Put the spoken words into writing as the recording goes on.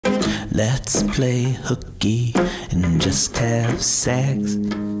Let's play hooky and just have sex.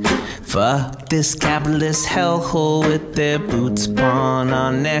 Fuck this capitalist hellhole with their boots upon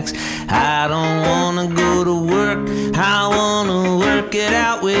our necks. I don't wanna go to work, I wanna work it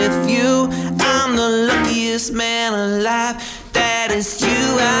out with you. I'm the luckiest man alive, that is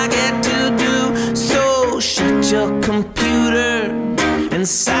you I get to do. So shut your computer and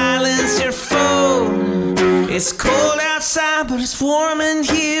silence your phone. It's cold outside but it's warm in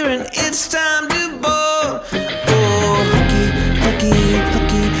here and it's time to bone. Oh, hooky, hooky,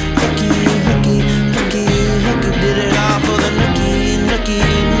 hooky, hooky, hooky, hooky, hooky, did it all for the nookie, nookie,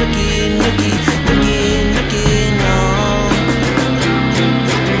 nookie, nookie, nookie, nookie, no.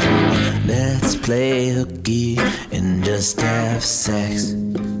 Let's play hooky and just have sex.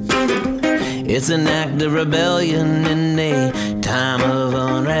 It's an act of rebellion in a time of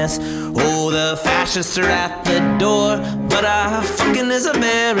unrest. Oh, the fascists are at the door, but our fucking is a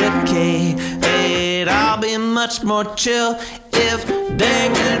barricade. They'd all be much more chill if they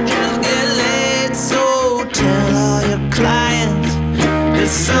could just get laid. So tell all your clients that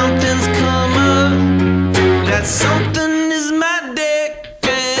something's come up, that something is my dick,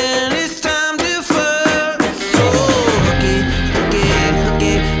 and it's time to fuck. So hooky, hooky,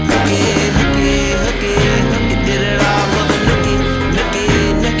 hooky, hooky, hooky, hooky, hooky, did it all for the nookie, nookie,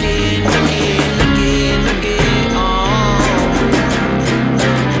 nookie, nookie, nookie, nookie, oh.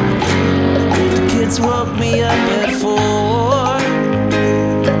 The kids woke me up at 4,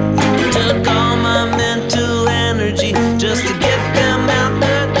 took all my mental energy just to get them out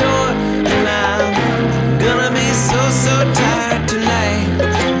the door. And I'm gonna be so tired tonight.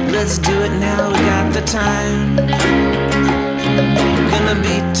 Let's do it now, we got the time. Gonna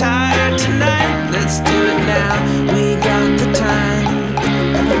be tired tonight. Let's do it now, we got the time.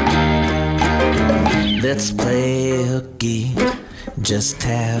 Let's play hooky, just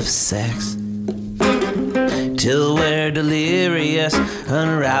have sex till we're delirious,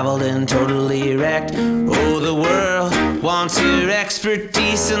 unraveled and totally wrecked. Oh, the world wants your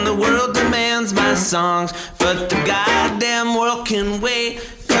expertise and the world demands my songs, but the goddamn world can wait,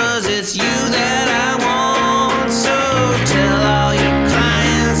 'cause it's you that